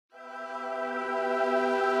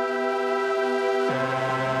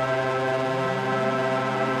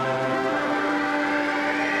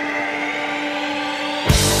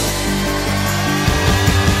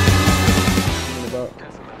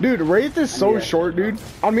Dude, Wraith is so short, dude.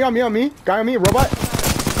 On me. Guy on me, robot.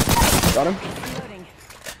 Got him. Reloading.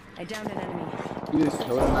 I downed an enemy. You just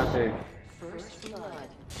killed him out there. First blood.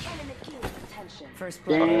 Enemy killing attention. First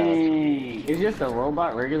blood. Dang. It's just a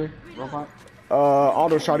robot, regular robot.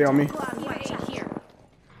 Auto shotty on me.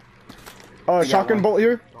 Shotgun bolt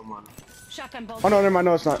here. Shotgun bolt. Oh no, never mind.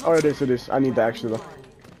 No, it's not. Oh, it is. I need that actually though.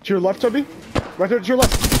 To your left, Tubby. Right there, to your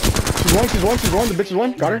left. She's one. The bitch is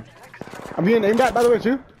one. Got her. I'm being aimed at by the way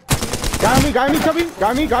too. Guy on me, Tubby. Guy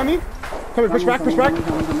on me. Tubby, push back.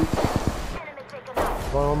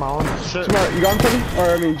 Well, my own shit. Smart. You got him, Tubby?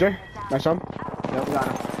 Or I mean, Jay. Nice job. Yep, got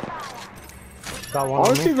him. Got one.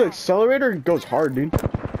 Honestly, the accelerator goes hard, dude.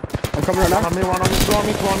 I'm coming right now. One on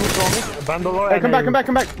me. Two on me. Bandolier. Hey,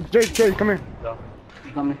 come back. Jay, come here. Yeah.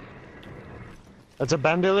 Coming. It's a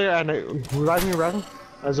bandolier and a revive me.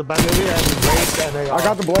 There's a bandolier and Wraith and a. I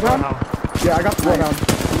got the bloodhound. Yeah, I got the bloodhound.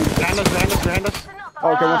 Behind us.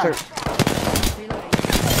 Oh, okay, 1 second.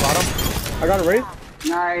 Got him. I got a Wraith.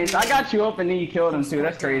 Nice. I got you up and then you killed him too.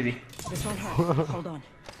 That's crazy. This won't hurt. Hold on.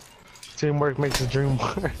 Teamwork makes the dream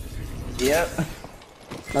work. Yep.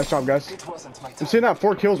 Nice job, guys. I'm seeing that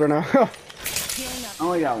 4 kills right now. I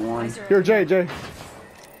only got one. Here, Jay.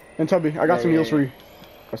 And Tubby, I got some heals for you.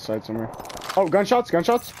 West side somewhere. Oh, gunshots.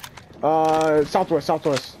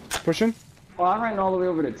 Southwest. Pushing. Well, I ran all the way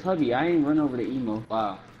over to Tubby. I ain't run over to Emo.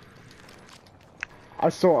 Wow. I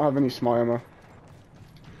still don't have any small ammo.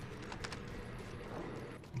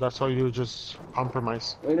 That's how you just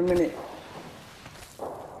compromise. Wait a minute.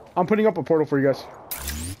 I'm putting up a portal for you guys.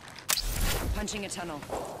 Punching a tunnel.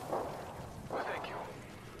 Thank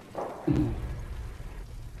you.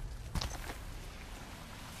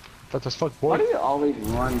 That's as fuck, boy. Why do you always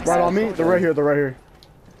run? Right on me. They're right here.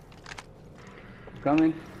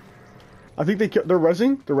 Coming. I think they're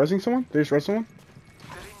rezzing someone. They just rezzed someone.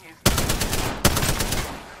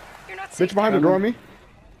 You're not Bitch behind the door on me.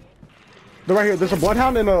 They're right here. There's a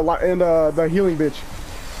bloodhound and the healing bitch.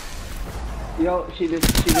 Yo, she just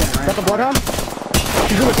ran. Got the bloodhound.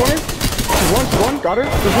 She's in the corner. She's one. Got her.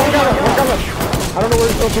 There's one guy left. I don't know where.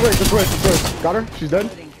 Oh, it's Wraith. Got her. She's dead.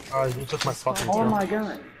 You took my fucking Oh kill. my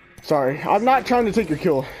god. Sorry. I'm not trying to take your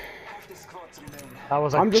kill. I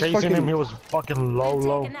was like chasing him. He was fucking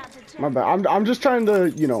low. My bad. I'm just trying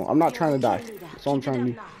to, I'm not trying to die. That's all I'm trying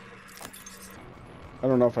to do. I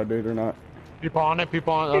don't know if I did or not. People on it.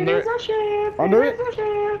 Under it. Under it?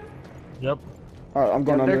 Yep. Alright, I'm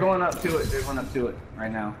going They're under. going up to it. They're going up to it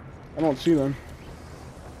right now. I don't see them.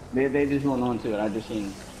 They just went on to it. I just seen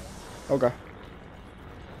them. Okay.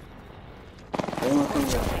 They went from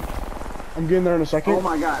there. I'm getting there in a second. Oh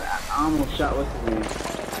my god, I almost shot what's his name.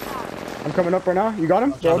 I'm coming up right now. You got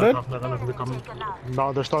him? They're all dead?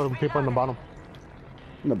 No, there's still people in the bottom.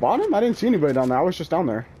 In the bottom? I didn't see anybody down there. I was just down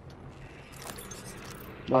there.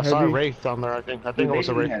 I saw a Wraith down there, I think. I think it was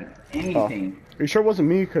a Wraith. Anything. Are you sure it wasn't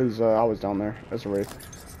me? Because I was down there as a Wraith.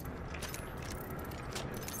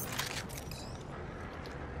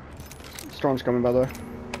 Storm's coming, by the way.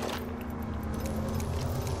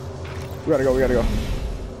 We gotta go.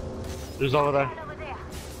 He's over there.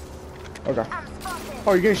 Okay.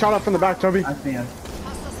 Oh, you're getting shot up from the back, Toby. I see him.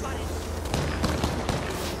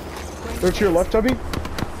 They're to your left, Toby.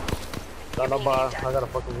 I gotta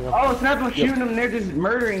fucking heal. Oh, it's not them shooting them. They're just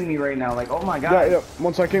murdering me right now. Like, oh my god. Yeah.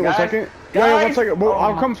 1 second. Guys, 1 second. guys. Yeah, 1 second. Well, Oh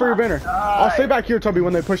I'll come for your banner. I'll stay God. back here, Toby,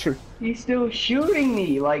 when they push her. He's still shooting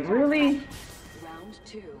me. Like, really? Round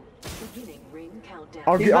 2. Beginning ring countdown.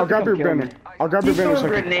 I'll grab your banner. I'll grab your He banner threw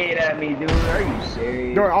in a a second. grenade at me, dude. Are you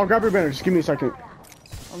serious? No, I'll grab your banner. Just give me a second.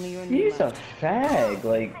 Only you and me He's a left. fag.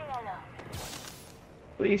 Like,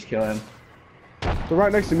 please kill him. They're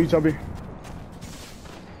right next to me, Toby.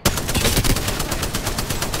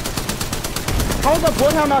 How is that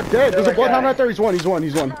bloodhound not dead? There's a bloodhound right there. He's one.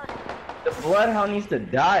 The bloodhound needs to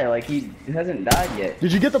die. Like, he hasn't died yet.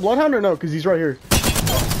 Did you get the bloodhound or no? Because he's right here.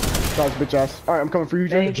 God's bitch ass. Alright, I'm coming for you,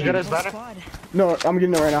 Jay. Thank Did you get his banner? Squad. No, I'm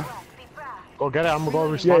getting it right now. Go get it. I'm gonna go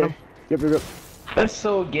respawn Yeah. him. Yep. That's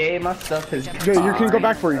so gay. My stuff is. Jay, you can go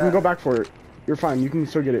back for it. You can go back for it. You're fine. You can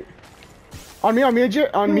still get it. On me, Jay.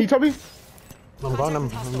 On me, Toby. I'm going. I'm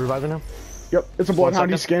reviving him. Yep, it's a bloodhound.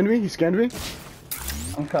 He scanned me.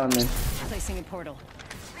 I'm coming. Placing a portal.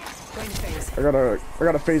 Going to phase. I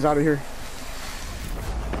gotta phase out of here.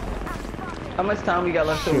 How much time we got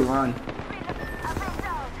left till we run?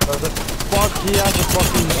 Fuck, he has a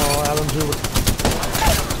fucking LMG with.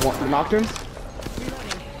 Knocked him.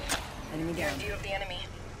 Reloading. Enemy down. View of the enemy.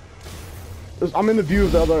 I'm in the view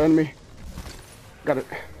of the other enemy. Got it.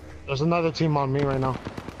 There's another team on me right now.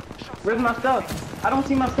 Where's my stuff? I don't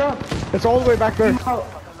see my stuff. It's all the way back there.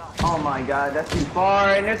 Oh my god, that's too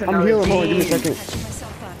far. And there's another I'm healing. team. Hold on, give me a second. Catching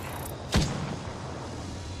myself up.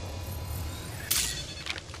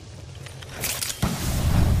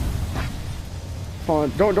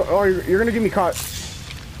 Hold on. Don't. Oh, you're gonna get me caught.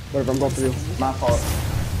 Whatever. I'm going for you. My fault.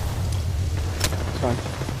 It's fine.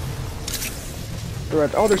 They're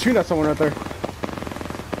right. Oh, they're shooting at someone right there.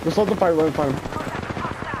 Just let them fight. Let them fight him.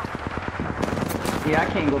 Yeah, I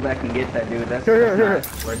can't go back and get that dude. That's Here.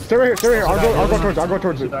 Stay right here. Stay right here. I'll go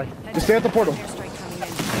towards it. Just stay at the portal.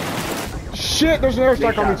 Shit, there's an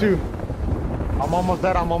airstrike on me too. I'm almost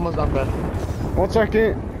dead. I'm almost done dead. 1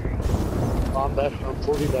 second. I'm dead. I'm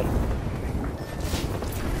fully dead.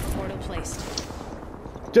 Portal placed.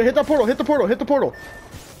 Jay, hit that portal. Hit the portal. Hit the portal.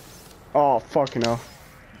 Oh, fucking hell.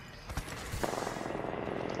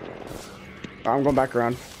 I'm going back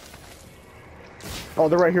around. Oh,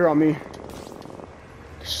 they're right here on me.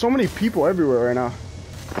 There's so many people everywhere right now.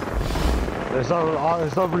 There's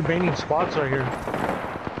no remaining squads right here.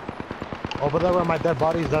 Over there where my dead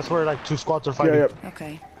bodies, that's where like 2 squads are fighting. Yeah.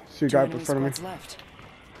 Okay. See a guy in front of me. Left.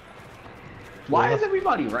 Why is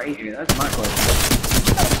everybody right here? That's my question.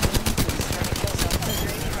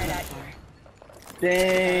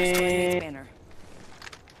 Dang. Banner.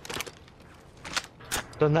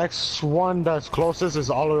 The next one that's closest is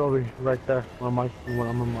all the way over right there. Where I'm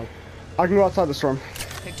on my. I can go outside the storm.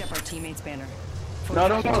 Picked up our teammate's banner. No,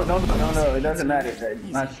 it doesn't matter.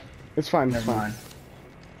 It's fine. It's Never fine. mind.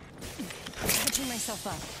 Catching myself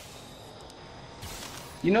up.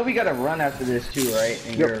 You know we gotta run after this too, right?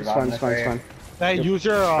 And Yep. It's fine. It's fine. It's fine. Hey, use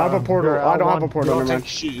your. I have a portal. your I don't have L1. a portal, You man.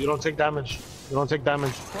 you don't take damage. You don't take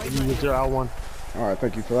damage. You use your L1. All right.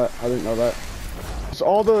 Thank you for that. I didn't know that. So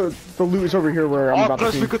all the loot is over here where I'm about to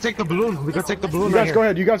plus see. we could take the balloon. We could take the balloon. You guys go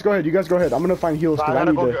ahead. You guys go ahead. You guys go ahead. I'm gonna find heals because I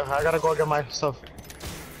need to. I gotta go get my stuff.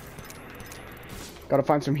 Gotta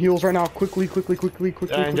find some heals right now. Quickly.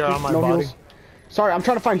 And you're on my No body. heals. Sorry, I'm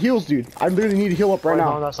trying to find heals, dude. I literally need to heal up right No,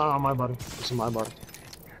 now. that's not on my body. It's on my body.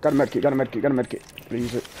 Got a medkit. Got a medkit. Got a medkit. Gotta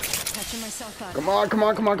use it. Catching myself up. Come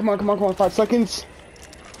on. 5 seconds.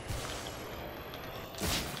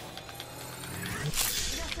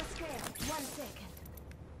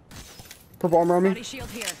 Purple armor on me. Body shield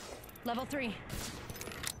here. Level 3.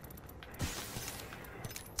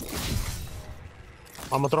 I'm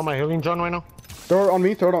gonna throw my healing drone right now. Throw it on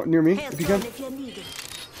me. Throw it on, near me if you can.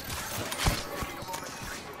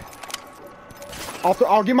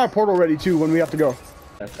 I'll get my portal ready too when we have to go.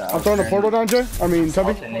 I'm throwing a portal down, Jay. I mean,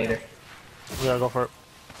 Tubby. Yeah, go for it.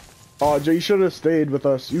 Oh, Jay, you should have stayed with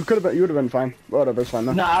us. You would have been fine. Whatever, it's fine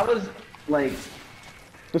though. No, I was like.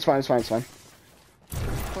 It's fine.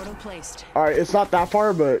 Portal placed. All right, it's not that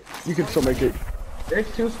far, but you can still make it. There's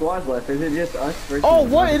 2 squads left. Is it just us versus? Oh,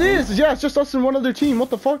 what? It is. Yeah, it's just us and one other team. What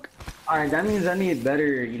the fuck? Alright, that means I need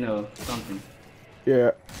better, something.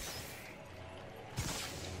 Yeah.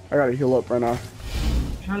 I gotta heal up right now.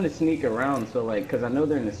 I'm trying to sneak around, so cause I know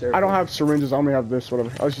they're in the circle. I don't have syringes. I only have this.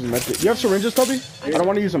 Whatever. I was using medkit. You have syringes, Tubby? I don't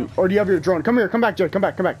want to use them. Or do you have your drone? Come here. Come back, Jay. Come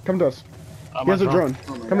back. Come to us. He has a drone.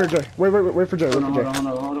 Come here, Jay. Wait for Jay. Hold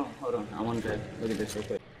on. I want to look at this real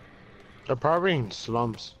quick. They're probably in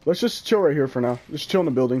slums. Let's just chill right here for now. Just chill in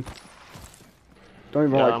the building. Don't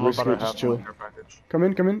even I'm risk about it. to Just have chill. one care package. Come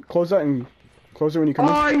in. Close that and close it when you come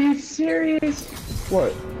in. Are you serious?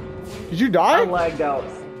 What? Did you I die? lagged out.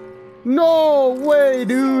 No way,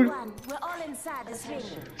 dude. We're all inside this ring.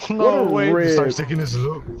 No What a way. rip. He starts taking his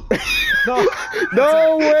loot. No.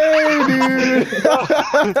 No way, dude.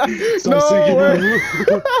 Starts No taking way.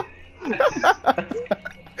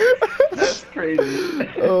 That's crazy.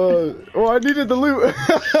 Well, I needed the loot.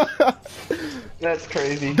 That's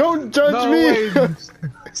crazy. Don't judge No me. way.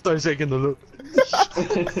 Starts taking the loot.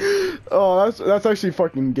 Oh, that's actually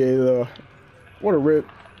fucking gay though. What a rip.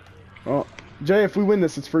 Oh, Jay, if we win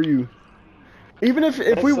this, it's for you. Even if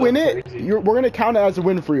we so win it, crazy. we're gonna count it as a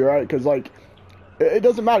win for you, right? Because like, it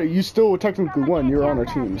doesn't matter. You still technically won. You're on our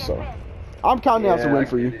team, so I'm counting it as a win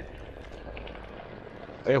for you.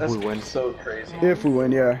 If we win. So crazy. If we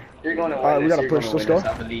win, yeah. You're going to win. Alright, we this, gotta you're push. gonna Let's win go.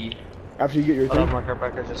 this, I believe. After you get your I love thing. my care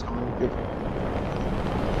package is coming. Yep.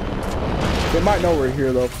 They might know we're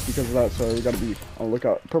here though because of that, so we gotta be on the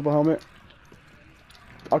lookout. Purple helmet.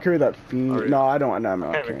 I'll carry that fiend. Alright. No, I don't. No, I'm I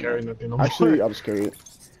not can't even carry carrying nothing it. no more. Actually, I'll just carry it.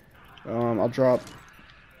 I'll drop.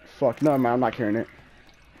 Fuck, no, man, I'm not carrying it.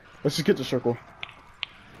 Let's just get the circle.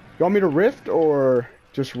 You want me to rift or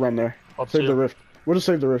just run there? Up to Save the you. rift. We'll just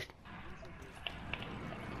save the rift.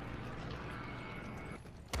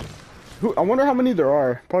 I wonder how many there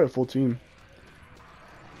are. Probably a full team.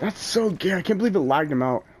 That's so gay. I can't believe it lagged him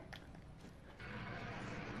out.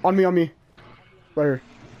 On me. Right here.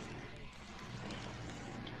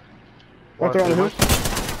 Right there on the hill.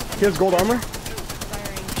 He has gold armor.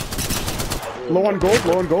 Low on gold.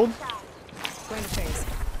 Going to phase.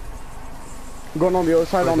 I'm going on the other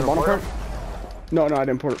side on the bottom portal? part. No, I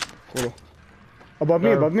didn't portal. Above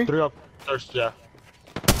me, above me. 3 up. There's, yeah.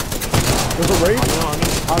 There's a raid.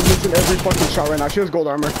 I'm missing every fucking shot right now. She has gold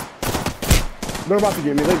armor. They're about to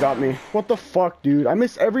get me. They got me. What the fuck, dude? I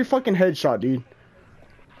missed every fucking headshot, dude.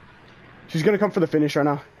 She's gonna come for the finish right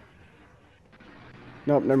now.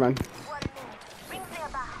 Nope, never mind.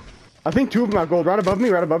 I think 2 of them have gold. Right above me,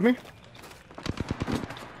 right above me.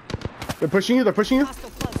 They're pushing you, they're pushing you.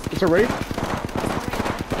 It's a raid.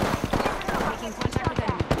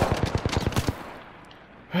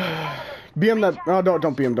 BM that. Oh,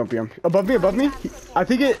 don't BM, don't BM. Above me, above me. I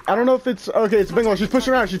think it. I don't know if it's. Okay, it's bingo. She's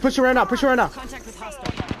pushing around. She's pushing right now. Pushing right now.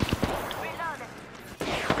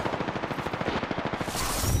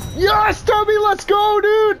 Yes, Toby, let's go,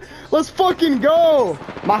 dude. Let's fucking go.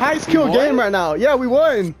 My highest kill game right now. Yeah, we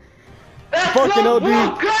won. Fucking hell, dude.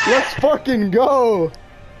 Let's fucking go.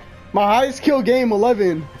 My highest kill game,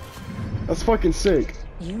 11. That's fucking sick.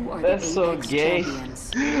 That's so gay.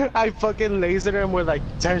 I fucking lasered him with like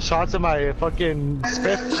 10 shots of my fucking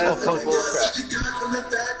spit.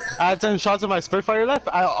 I had 10 shots of my Spitfire left.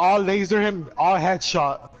 I all laser him, all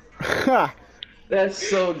headshot. That's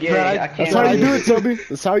so gay. That's how you do it, Toby.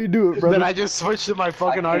 That's how you do it, brother. Then I just switched to my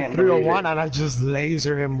fucking R301 and I just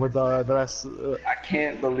laser him with the rest. I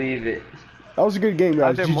can't believe it. That was a good game,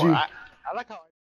 guys. GG. I like how.